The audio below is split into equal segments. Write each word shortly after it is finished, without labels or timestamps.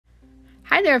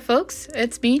Hi there folks,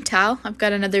 it's me, Tal. I've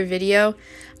got another video.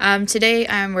 Today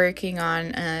I'm working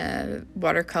on a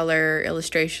watercolor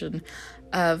illustration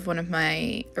of one of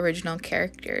my original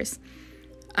characters.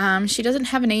 She doesn't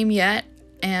have a name yet,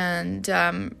 and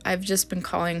I've just been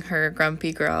calling her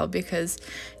Grumpy Girl because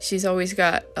she's always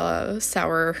got a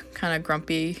sour, kind of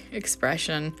grumpy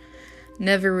expression,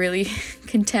 never really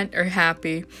content or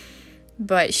happy.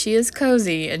 But she is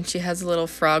cozy, and she has a little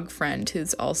frog friend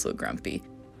who's also grumpy.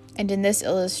 And in this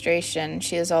illustration,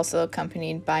 she is also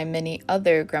accompanied by many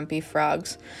other grumpy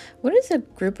frogs. What is a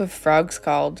group of frogs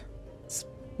called? It's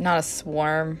not a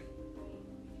swarm.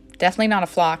 Definitely not a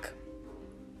flock.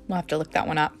 We'll have to look that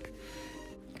one up.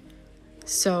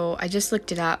 So I just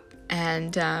looked it up,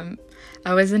 and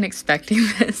I wasn't expecting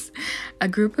this. A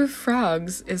group of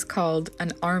frogs is called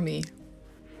an army.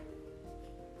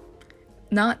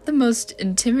 Not the most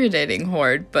intimidating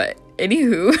horde, but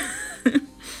anywho.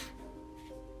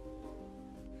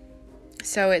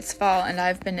 So it's fall, and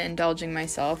I've been indulging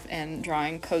myself in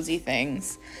drawing cozy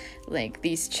things, like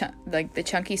the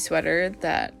chunky sweater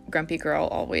that Grumpy Girl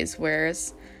always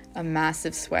wears, a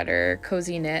massive sweater,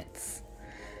 cozy knits,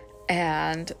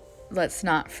 and let's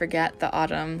not forget the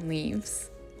autumn leaves.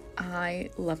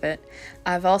 I love it.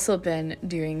 I've also been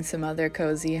doing some other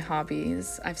cozy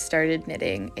hobbies. I've started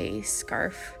knitting a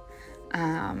scarf,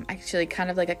 actually kind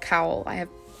of like a cowl. I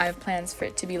have plans for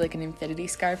it to be like an infinity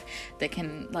scarf that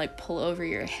can like pull over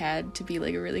your head to be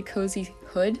like a really cozy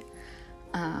hood.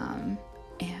 And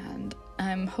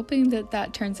I'm hoping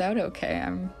that turns out okay.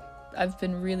 I've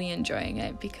been really enjoying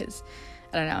it because,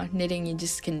 I don't know, knitting, you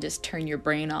just can turn your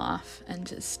brain off and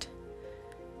just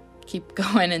keep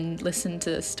going and listen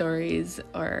to stories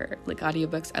or like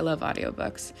audiobooks. I love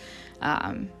audiobooks.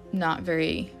 Not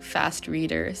very fast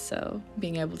reader, so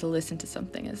being able to listen to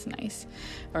something is nice.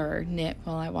 Or knit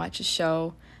while I watch a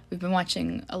show. We've been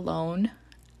watching Alone,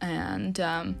 and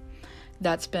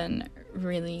that's been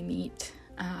really neat.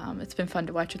 It's been fun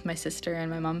to watch with my sister and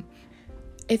my mom.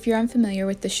 If you're unfamiliar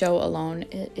with the show Alone,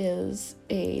 it is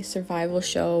a survival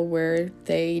show where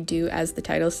they do, as the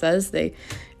title says, they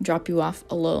drop you off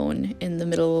alone in the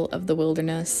middle of the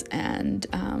wilderness,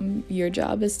 and your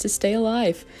job is to stay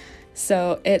alive.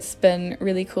 So it's been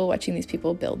really cool watching these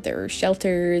people build their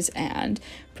shelters and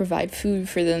provide food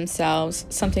for themselves,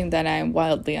 something that I'm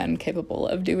wildly incapable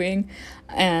of doing.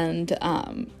 And I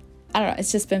don't know,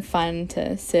 it's just been fun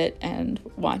to sit and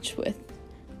watch with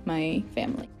my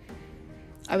family.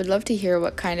 I would love to hear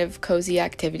what kind of cozy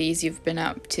activities you've been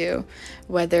up to,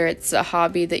 whether it's a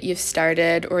hobby that you've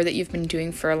started or that you've been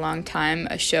doing for a long time,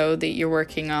 a show that you're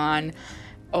working on,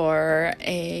 or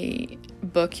a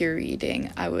book you're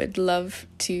reading. I would love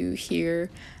to hear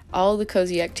all the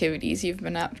cozy activities you've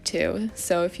been up to.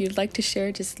 So if you'd like to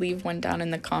share, just leave one down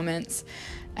in the comments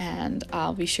and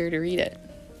I'll be sure to read it.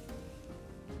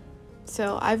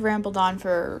 So I've rambled on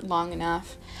for long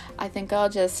enough. I think I'll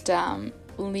just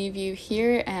leave you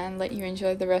here and let you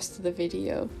enjoy the rest of the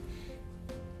video.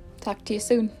 Talk to you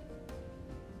soon.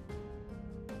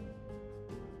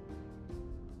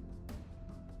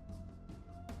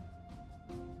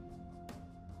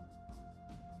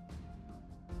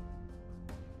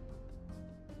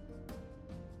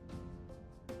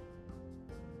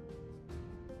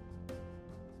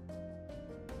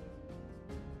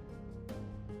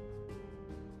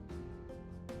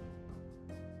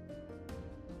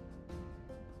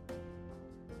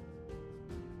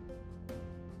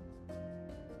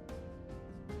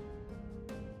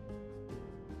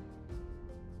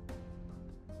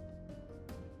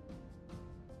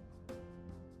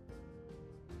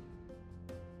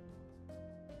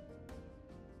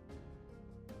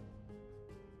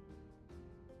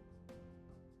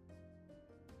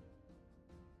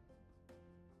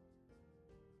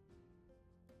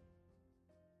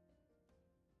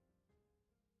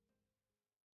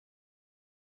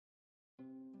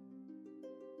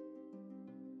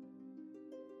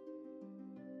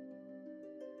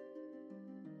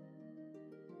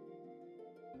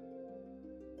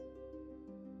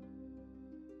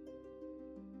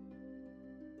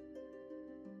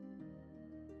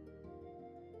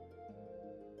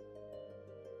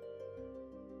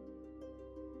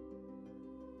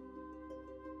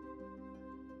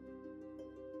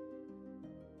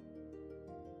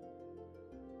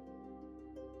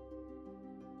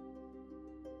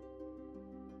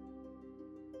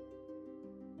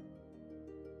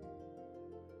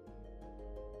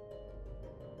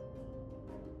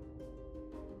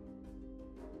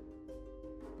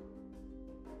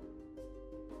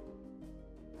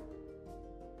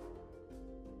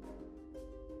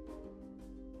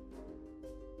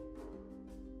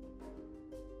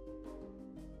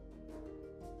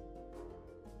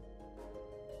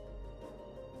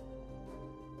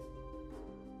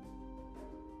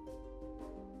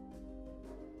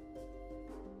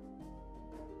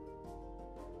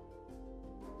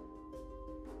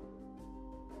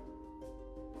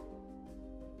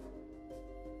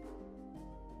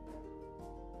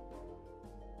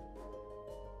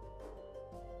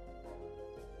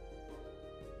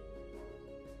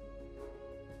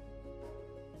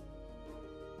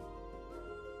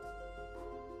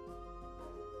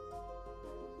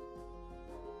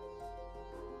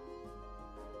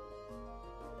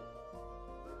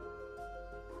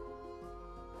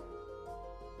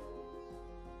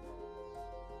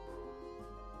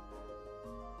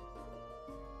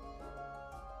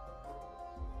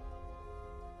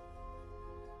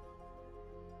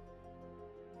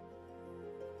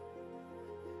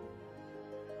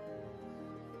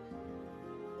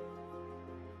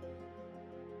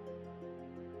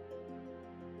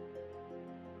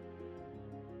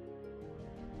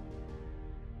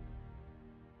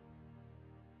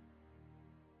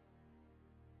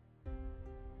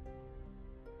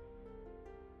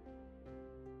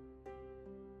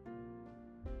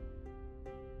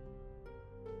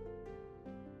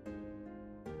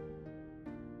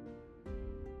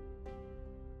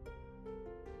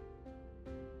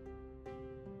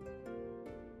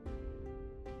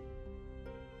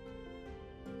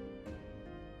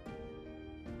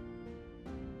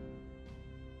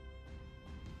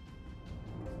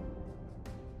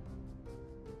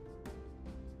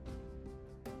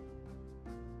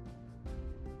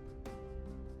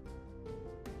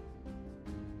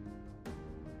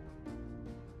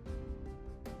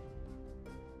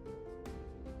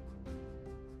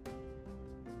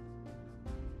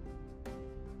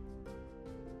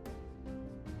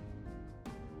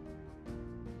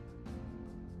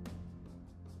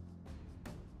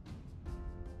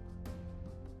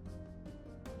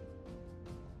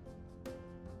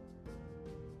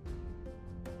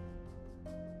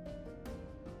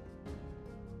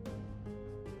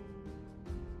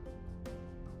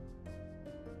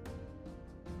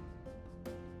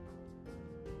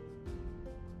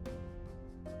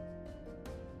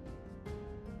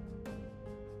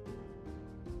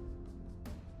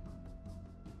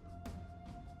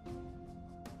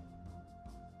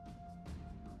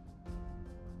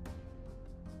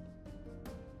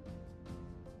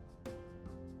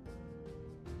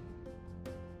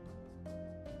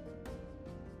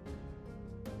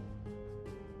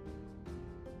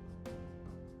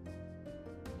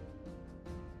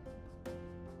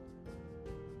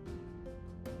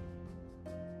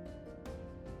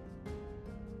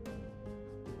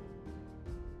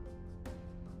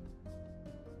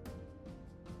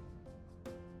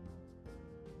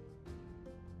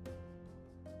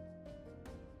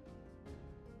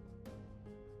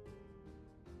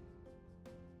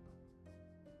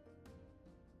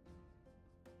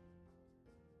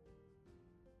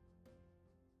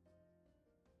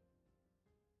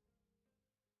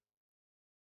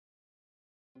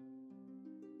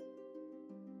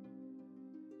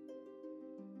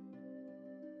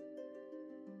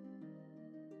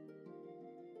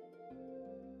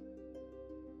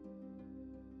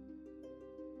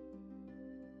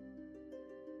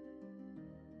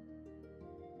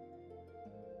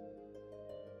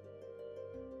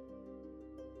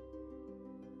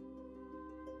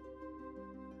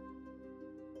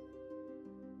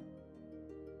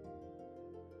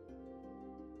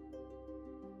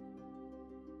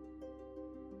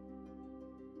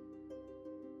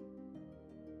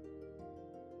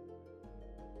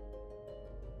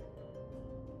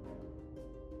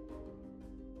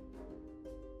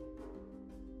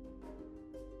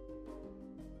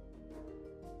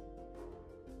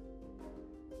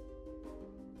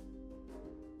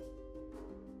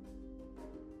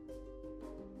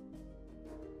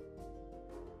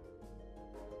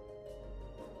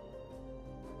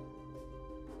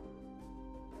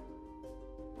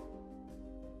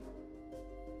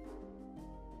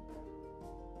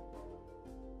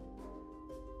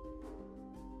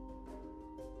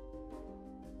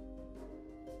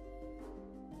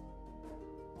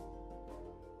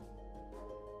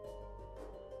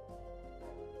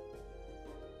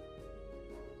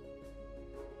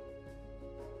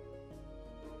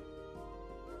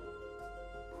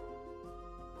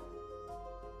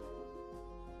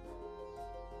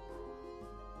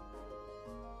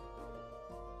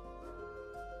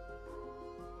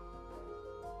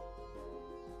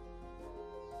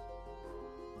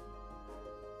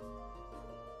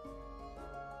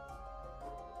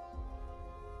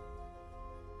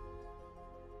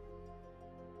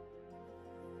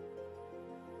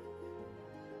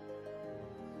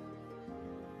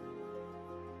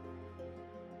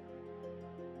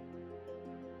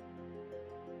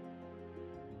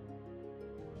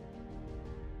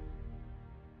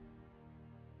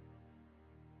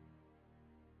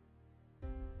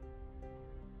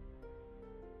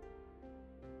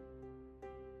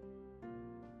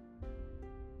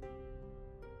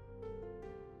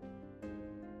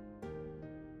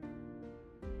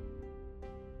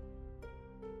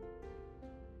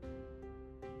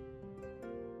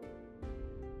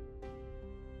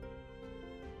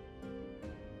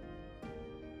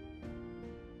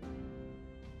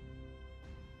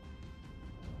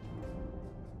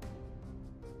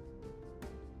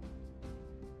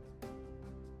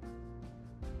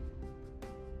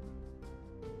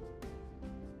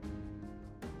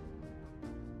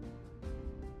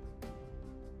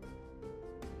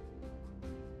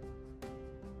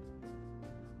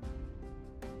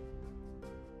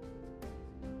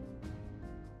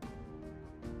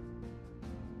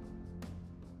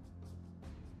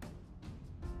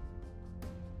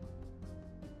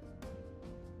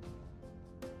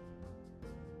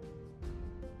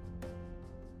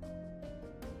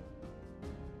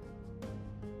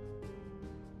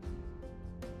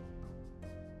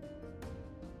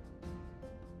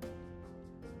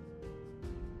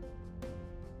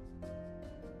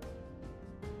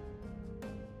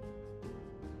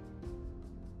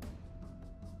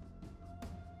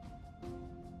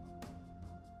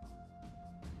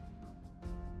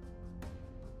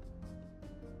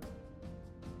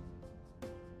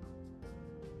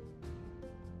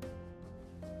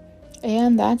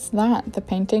 And that's that. The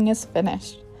painting is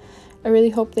finished. I really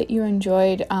hope that you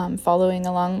enjoyed following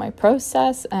along my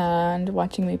process and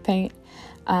watching me paint.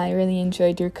 I really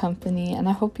enjoyed your company, and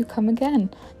I hope you come again.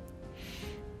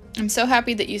 I'm so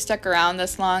happy that you stuck around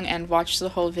this long and watched the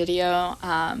whole video.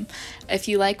 If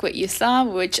you like what you saw,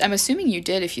 which I'm assuming you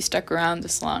did if you stuck around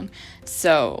this long,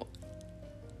 so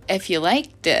if you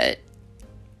liked it,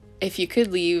 if you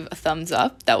could leave a thumbs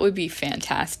up, that would be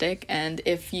fantastic. And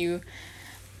if you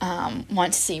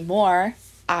want to see more,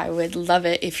 I would love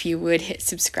it if you would hit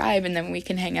subscribe, and then we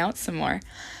can hang out some more.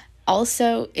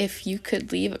 Also, if you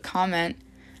could leave a comment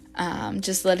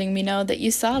just letting me know that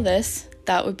you saw this,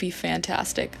 that would be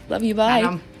fantastic. Love you, bye.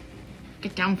 Adam,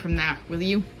 get down from there, will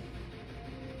you?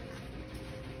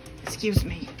 Excuse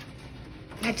me.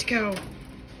 Let's go.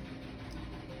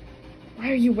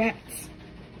 Why are you wet?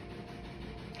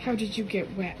 How did you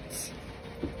get wet?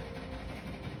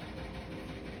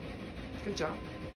 Good job.